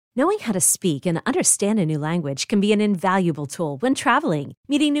Knowing how to speak and understand a new language can be an invaluable tool when traveling,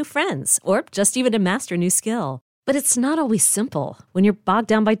 meeting new friends, or just even to master a new skill. But it's not always simple when you're bogged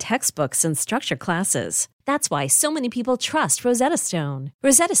down by textbooks and structured classes. That's why so many people trust Rosetta Stone.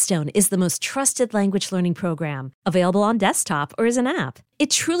 Rosetta Stone is the most trusted language learning program, available on desktop or as an app. It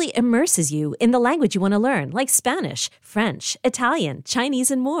truly immerses you in the language you want to learn, like Spanish, French, Italian,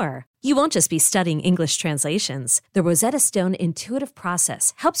 Chinese, and more. You won't just be studying English translations. The Rosetta Stone intuitive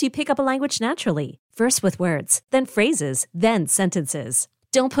process helps you pick up a language naturally, first with words, then phrases, then sentences.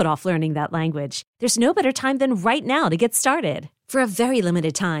 Don't put off learning that language. There's no better time than right now to get started. For a very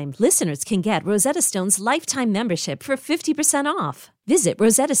limited time, listeners can get Rosetta Stone's lifetime membership for 50% off. Visit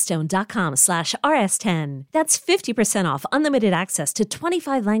rosettastone.com/rs10. That's 50% off unlimited access to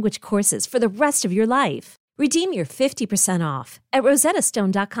 25 language courses for the rest of your life. Redeem your 50% off at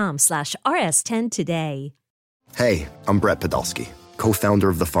rosettastone.com/rs10 today. Hey, I'm Brett Podolsky, co-founder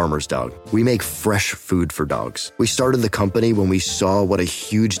of The Farmer's Dog. We make fresh food for dogs. We started the company when we saw what a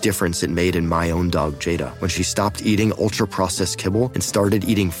huge difference it made in my own dog, Jada, when she stopped eating ultra-processed kibble and started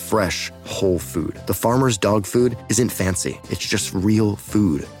eating fresh, whole food. The Farmer's Dog food isn't fancy. It's just real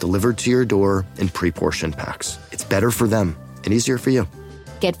food delivered to your door in pre-portioned packs. It's better for them and easier for you.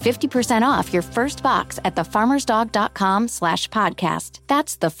 Get 50% off your first box at thefarmersdog.com/podcast.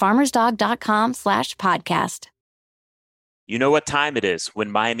 That's thefarmersdog.com/podcast. You know what time it is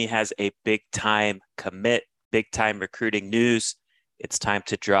when Miami has a big-time commit, big-time recruiting news. It's time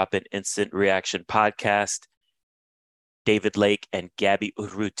to drop an instant reaction podcast. David Lake and Gabby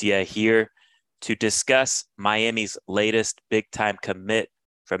Urrutia here to discuss Miami's latest big-time commit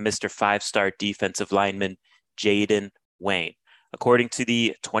from Mr. Five-star defensive lineman Jayden Wayne. According to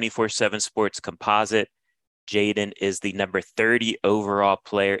the 24/7 Sports composite, Jayden is the number 30 overall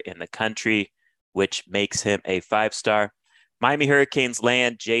player in the country, which makes him a five-star. Miami Hurricanes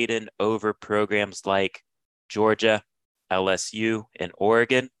land Jayden over programs like Georgia, LSU, and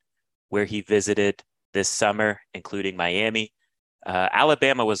Oregon, where he visited this summer, including Miami.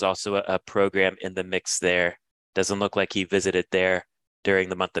 Alabama was also a program in the mix there. Doesn't look like he visited there during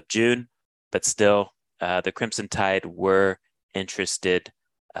the month of June, but still, the Crimson Tide were interested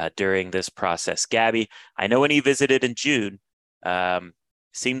during this process. Gabby, I know when he visited in June,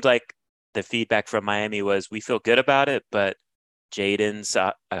 seemed like the feedback from Miami was, we feel good about it, but Jayden's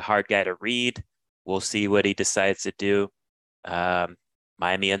a hard guy to read. We'll see what he decides to do.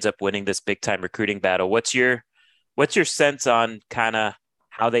 Miami ends up winning this big time recruiting battle. What's your sense on kind of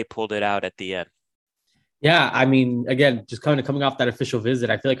how they pulled it out at the end? Yeah, I mean, again, just coming off that official visit,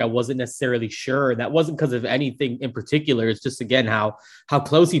 I feel like I wasn't necessarily sure. That wasn't because of anything in particular. It's just, again, how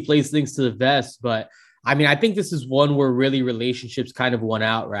close he plays things to the vest. But I mean, I think this is one where really relationships kind of won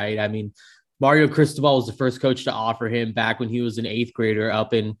out, right? I mean, Mario Cristobal was the first coach to offer him back when he was an eighth grader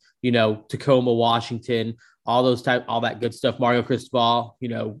up in, Tacoma, Washington, all that good stuff. Mario Cristobal,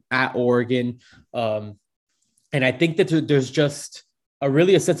 at Oregon. And I think that there's just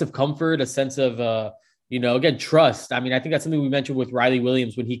a sense of comfort, a sense of, again, trust. I mean, I think that's something we mentioned with Riley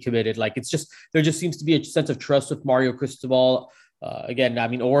Williams when he committed. Like, there just seems to be a sense of trust with Mario Cristobal. Again, I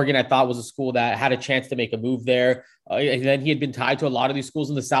mean, Oregon, I thought was a school that had a chance to make a move there. And then he had been tied to a lot of these schools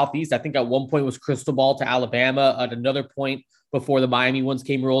in the Southeast. I think at one point was Cristobal to Alabama. At another point before the Miami ones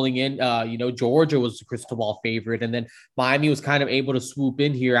came rolling in, Georgia was the Cristobal favorite. And then Miami was kind of able to swoop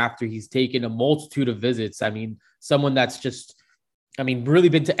in here after he's taken a multitude of visits. I mean, someone that's really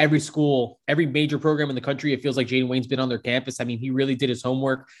been to every school, every major program in the country. It feels like Jayden Wayne's been on their campus. I mean, he really did his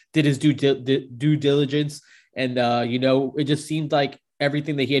homework, did his due diligence. And, it just seemed like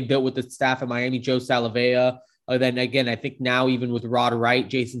everything that he had built with the staff at Miami, Joe Salavea. Then again, I think now even with Rod Wright,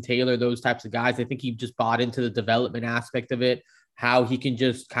 Jason Taylor, those types of guys, I think he just bought into the development aspect of it, how he can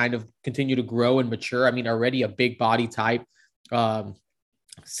just kind of continue to grow and mature. I mean, already a big body type,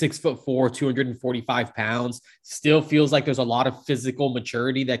 6'4", 245 pounds, still feels like there's a lot of physical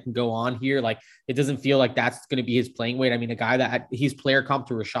maturity that can go on here. Like, it doesn't feel like that's going to be his playing weight. I mean, a guy that he's player comp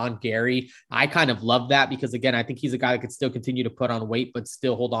to Rashawn Gary. I kind of love that because, again, I think he's a guy that could still continue to put on weight, but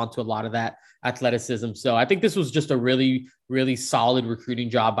still hold on to a lot of that athleticism. So I think this was just a really, really solid recruiting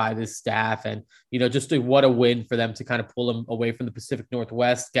job by this staff. And, what a win for them to kind of pull him away from the Pacific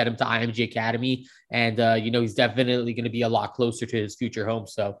Northwest, get him to IMG Academy. And, he's definitely going to be a lot closer to his future home.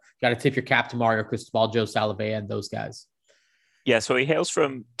 So got to tip your cap to Mario Cristobal, Joe Salavea, and those guys. Yeah, so he hails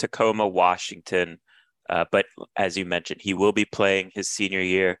from Tacoma, Washington, but as you mentioned, he will be playing his senior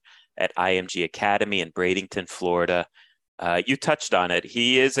year at IMG Academy in Bradenton, Florida. You touched on it.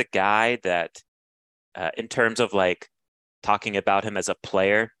 He is a guy that, in terms of like talking about him as a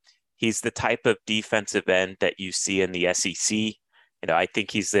player, he's the type of defensive end that you see in the SEC. I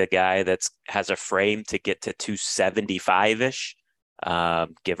think he's the guy has a frame to get to 275-ish,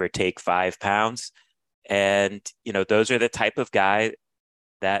 give or take 5 pounds. And, those are the type of guy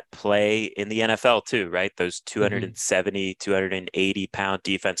that play in the NFL too, right? Those 270, 280 pound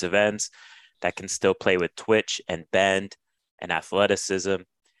defensive ends that can still play with twitch and bend and athleticism.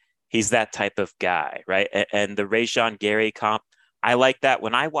 He's that type of guy, right? And the Rashawn Gary comp, I like that.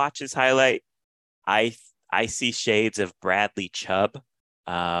 When I watch his highlight, I see shades of Bradley Chubb.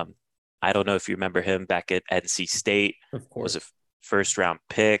 I don't know if you remember him back at NC State. Of course. Was a first round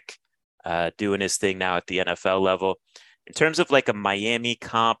pick, doing his thing now at the NFL level. In terms of like a Miami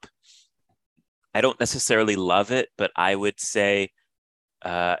comp, I don't necessarily love it, but I would say,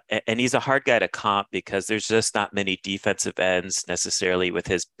 and he's a hard guy to comp because there's just not many defensive ends necessarily with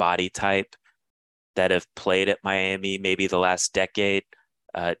his body type that have played at Miami maybe the last decade.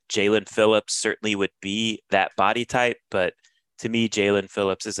 Jalen Phillips certainly would be that body type, but to me, Jalen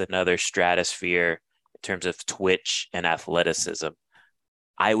Phillips is another stratosphere in terms of twitch and athleticism.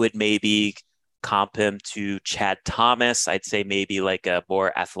 I would maybe comp him to Chad Thomas. I'd say maybe like a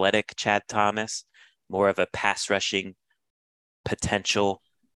more athletic Chad Thomas, more of a pass rushing potential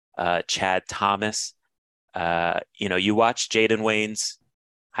Chad Thomas. You watch Jaden Wayne's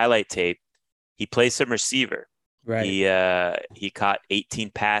highlight tape. He plays some receiver. Right. He caught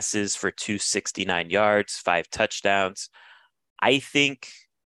 18 passes for 269 yards, 5 touchdowns. I think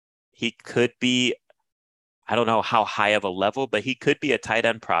he could be, I don't know how high of a level, but he could be a tight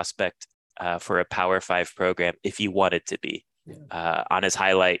end prospect for a Power 5 program if he wanted to be. On his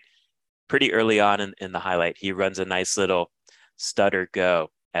highlight, pretty early on in the highlight, he runs a nice little stutter go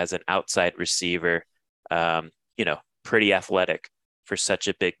as an outside receiver, pretty athletic for such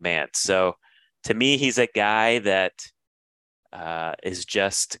a big man. So to me, he's a guy that is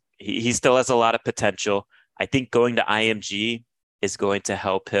just, he still has a lot of potential. I think going to IMG is going to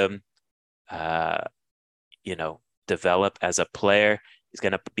help him, develop as a player. He's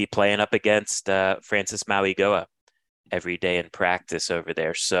going to be playing up against Francis Mauigoa every day in practice over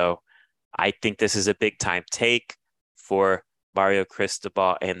there. So I think this is a big time take for Mario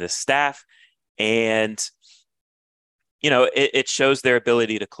Cristobal and the staff. And, it shows their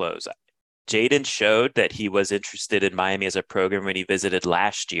ability to close. Jaden showed that he was interested in Miami as a program when he visited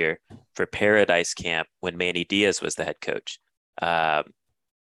last year for Paradise Camp when Manny Diaz was the head coach.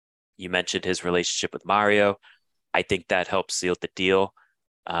 You mentioned his relationship with Mario. I think that helped seal the deal.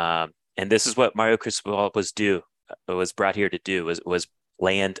 And this is what Mario Cristobal was brought here to do, was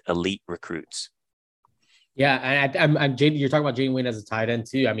land elite recruits. Yeah, and I'm Jaden. You're talking about Jaden Wayne as a tight end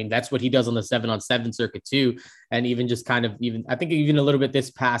too. I mean, that's what he does on the 7-on-7 circuit too. And even just I think even a little bit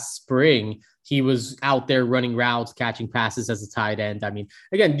this past spring, he was out there running routes, catching passes as a tight end. I mean,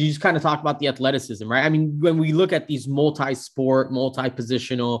 again, you just kind of talk about the athleticism, right? I mean, when we look at these multi-sport,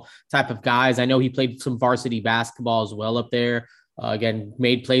 multi-positional type of guys, I know he played some varsity basketball as well up there. Again,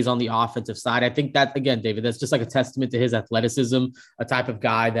 made plays on the offensive side. I think that, again, David, that's just like a testament to his athleticism, a type of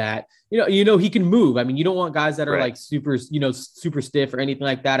guy that, he can move. I mean, you don't want guys that are like super, super stiff or anything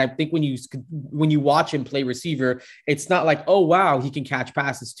like that. I think when you watch him play receiver, it's not like, oh, wow, he can catch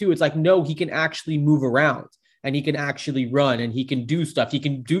passes too. It's like, no, he can actually move around. And he can actually run and he can do stuff. He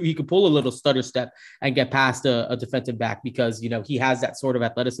can pull a little stutter step and get past a defensive back because, he has that sort of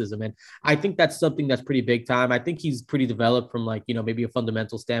athleticism. And I think that's something that's pretty big time. I think he's pretty developed from maybe a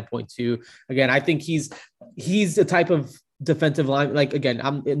fundamental standpoint too. Again, I think he's the type of defensive line. Like, again,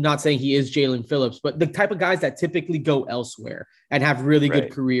 I'm not saying he is Jalen Phillips, but the type of guys that typically go elsewhere and have really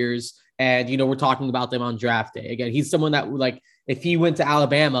good careers. And, we're talking about them on draft day. Again, he's someone that if he went to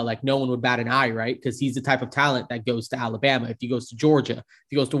Alabama, no one would bat an eye, right? Because he's the type of talent that goes to Alabama. If he goes to Georgia, if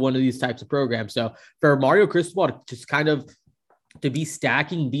he goes to one of these types of programs. So for Mario Cristobal to just kind of to be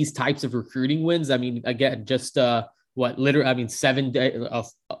stacking these types of recruiting wins, I mean, again, just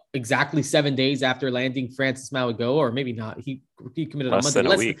exactly 7 days after landing Francis Mauigoa, or maybe not. He committed on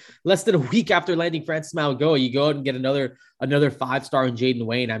Monday. Less than a week after landing Francis Mauigoa, you go out and get another 5-star in Jaden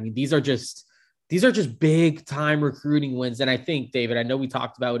Wayne. I mean, these are just big time recruiting wins. And I think, David, I know we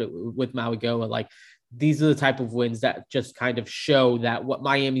talked about it with Mauigoa, these are the type of wins that just kind of show that what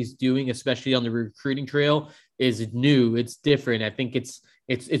Miami's doing, especially on the recruiting trail, is new. It's different. I think it's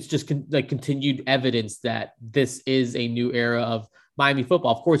just continued evidence that this is a new era of Miami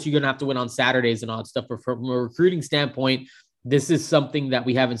football. Of course, you're going to have to win on Saturdays and all that stuff, but from a recruiting standpoint, this is something that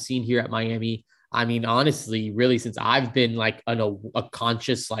we haven't seen here at Miami. I mean, honestly, really, since I've been a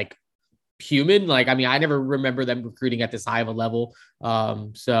conscious, human, I never remember them recruiting at this high of a level.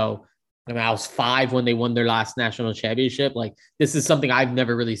 So I was 5 when they won their last national championship. This is something I've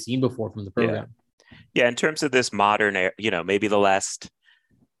never really seen before from the program. Yeah, in terms of this modern era, maybe the last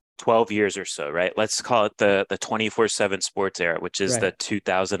 12 years or so, right? Let's call it the 24/7 sports era, which is the Right.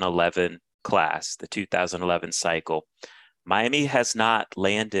 2011 class, the 2011 cycle. Miami has not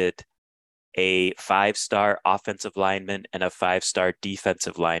landed a five-star offensive lineman and a five-star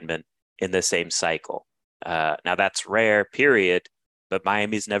defensive lineman in the same cycle. Now that's rare, period, but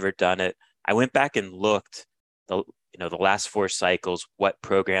Miami's never done it. I went back and looked the last four cycles, what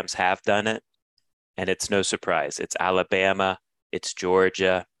programs have done it, and it's no surprise. It's Alabama, it's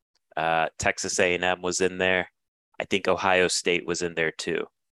Georgia, Texas A&M was in there. I think Ohio State was in there too.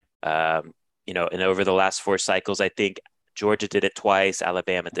 And over the last four cycles, I think Georgia did it twice,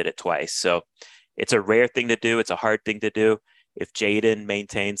 Alabama did it twice. So it's a rare thing to do. It's a hard thing to do. If Jayden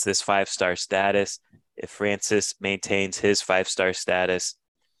maintains this five-star status, if Francis maintains his five-star status,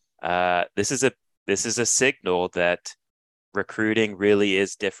 this is a signal that recruiting really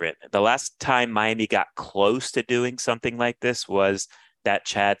is different. The last time Miami got close to doing something like this was that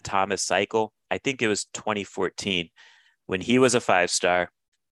Chad Thomas cycle. I think it was 2014 when he was a five-star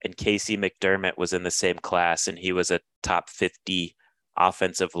and Casey McDermott was in the same class and he was a top 50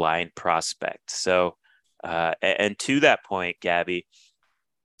 offensive line prospect. So, and to that point, Gabby,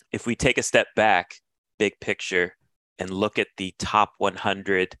 if we take a step back, big picture, and look at the top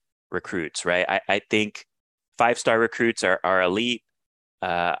 100 recruits, right? I think five-star recruits are elite.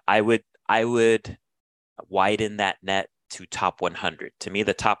 I would widen that net to top 100. To me,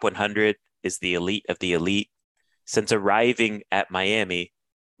 the top 100 is the elite of the elite. Since arriving at Miami,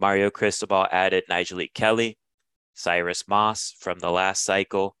 Mario Cristobal added Nigel Kelly, Cyrus Moss from the last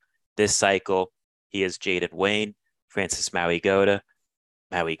cycle. This cycle, he is Jaden Wayne, Francis Mauigoa,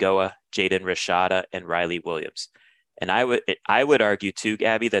 Jaden Rashada, and Riley Williams. And I would argue too,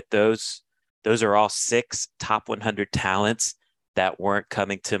 Gabby, that those are all six top 100 talents that weren't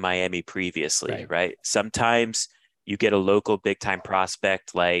coming to Miami previously, right? Sometimes you get a local big time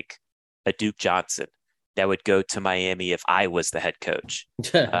prospect like a Duke Johnson that would go to Miami if I was the head coach.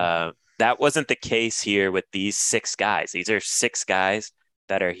 That wasn't the case here with these six guys. These are six guys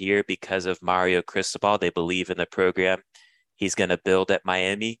that are here because of Mario Cristobal. They believe in the program he's going to build at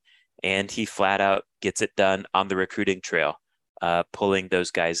Miami, and he flat out gets it done on the recruiting trail, pulling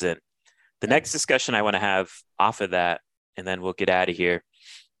those guys in. The next discussion I want to have off of that, and then we'll get out of here,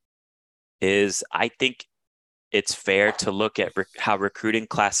 is I think it's fair to look at how recruiting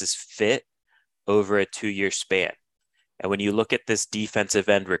classes fit over a 2-year span. And when you look at this defensive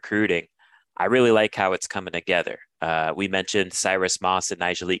end recruiting, I really like how it's coming together. We mentioned Cyrus Moss and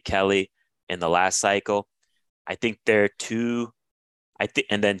Nigel Kelly in the last cycle. I think they're two,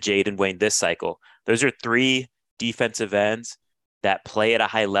 and then Jaden Wayne this cycle. Those are three defensive ends that play at a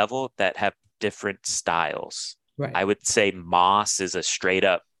high level that have different styles. Right. I would say Moss is a straight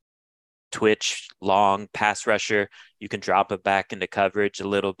up twitch, long pass rusher. You can drop it back into coverage a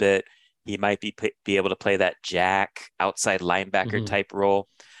little bit. He might be able to play that jack outside linebacker type role.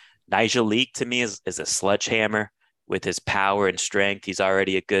 Nigel Leak to me is a sledgehammer with his power and strength. He's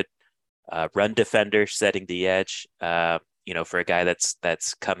already a good run defender, setting the edge. For a guy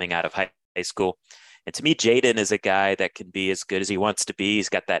that's coming out of high school. And to me, Jaden is a guy that can be as good as he wants to be. He's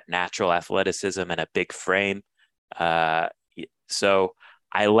got that natural athleticism and a big frame. So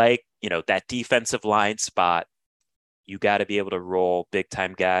I like, that defensive line spot. You got to be able to roll big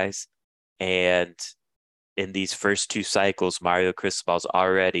time guys. And in these first two cycles, Mario Cristobal's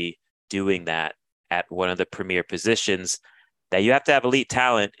already doing that at one of the premier positions that you have to have elite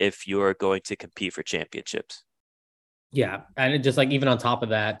talent if you're going to compete for championships. Yeah. And it just like, even on top of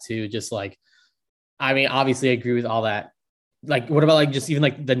that too, just like, I mean, obviously I agree with all that. Like, what about like just even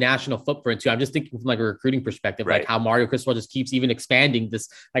like the national footprint too? I'm just thinking from like a recruiting perspective, right. Like how Mario Cristobal just keeps even expanding this.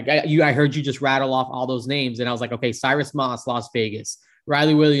 Like I heard you just rattle off all those names and I was like, okay, Cyrus Moss, Las Vegas,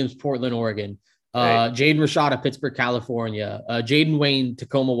 Riley Williams, Portland, Oregon, right. Jaden Rashada, Pittsburgh, California, Jaden Wayne,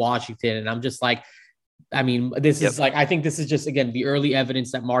 Tacoma, Washington. And I'm just like, I mean, this is like, I think this is just, again, the early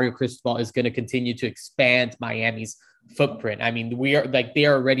evidence that Mario Cristobal is going to continue to expand Miami's footprint. I mean, they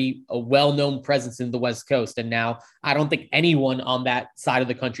are already a well-known presence in the West Coast. And now I don't think anyone on that side of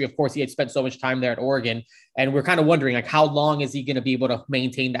the country, of course, he had spent so much time there at Oregon. And we're kind of wondering, like, how long is he going to be able to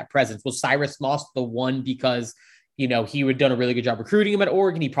maintain that presence? Was Cyrus Moss the one because, he would have done a really good job recruiting him at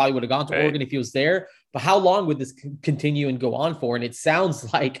Oregon? He probably would have gone to Oregon if he was there. But how long would this continue and go on for? And it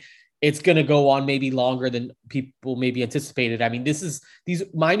sounds like it's going to go on maybe longer than people maybe anticipated. I mean,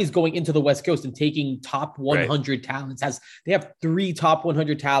 Miami's going into the West Coast and taking top 100 talents. They have 3 top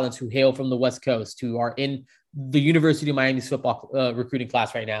 100 talents who hail from the West Coast who are in the University of Miami's football recruiting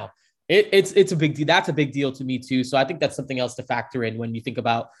class right now. It's a big deal. That's a big deal to me too. So I think that's something else to factor in when you think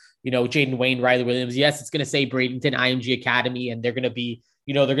about Jaden Wayne, Riley Williams. Yes, it's going to say Bradenton IMG Academy, and they're going to be,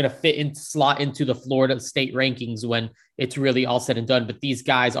 they're going to slot into the Florida State rankings when it's really all said and done. But these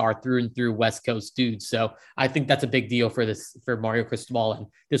guys are through and through West Coast dudes. So I think that's a big deal for Mario Cristobal and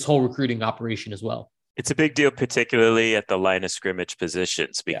this whole recruiting operation as well. It's a big deal, particularly at the line of scrimmage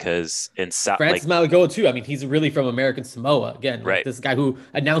positions, because in South Francis Maligoa too. I mean, he's really from American Samoa again. Right. This guy who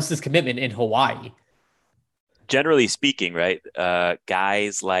announced his commitment in Hawaii. Generally speaking, right,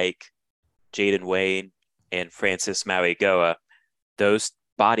 guys like Jaden Wayne and Francis Maligoa, those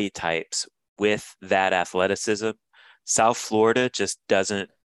body types with that athleticism, South Florida just doesn't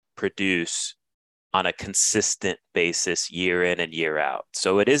produce on a consistent basis year in and year out.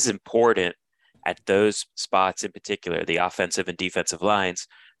 So it is important at those spots in particular, the offensive and defensive lines,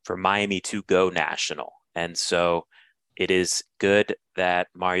 for Miami to go national. And so it is good that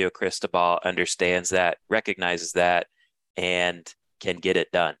Mario Cristobal understands that, recognizes that, and can get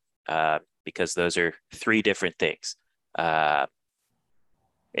it done, because those are three different things.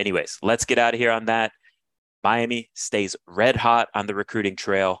 Anyways, let's get out of here on that. Miami stays red hot on the recruiting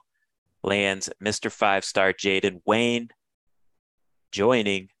trail, lands Mr. 5-star Jaden Wayne,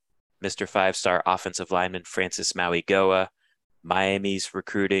 joining Mr. 5-star offensive lineman Francis Maligoa. Miami's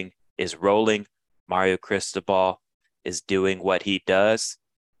recruiting is rolling. Mario Cristobal is doing what he does.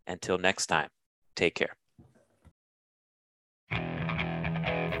 Until next time, take care.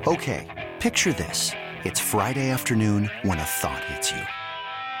 Okay, picture this. It's Friday afternoon when a thought hits you.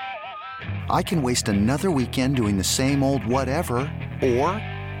 I can waste another weekend doing the same old whatever, or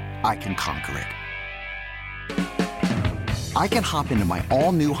I can conquer it. I can hop into my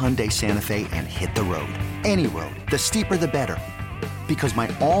all-new Hyundai Santa Fe and hit the road. Any road. The steeper, the better. Because my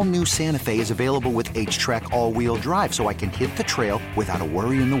all-new Santa Fe is available with H-Track all-wheel drive, so I can hit the trail without a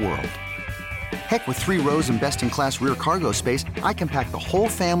worry in the world. Heck, with 3 rows and best-in-class rear cargo space, I can pack the whole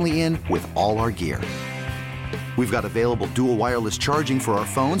family in with all our gear. We've got available dual wireless charging for our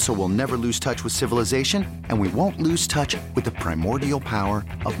phones, so we'll never lose touch with civilization, and we won't lose touch with the primordial power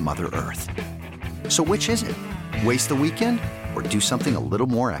of Mother Earth. So which is it? Waste the weekend or do something a little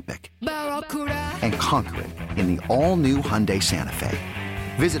more epic and conquer it in the all-new Hyundai Santa Fe.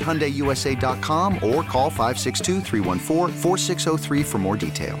 Visit HyundaiUSA.com or call 562-314-4603 for more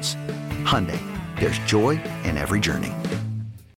details. Hyundai, there's joy in every journey.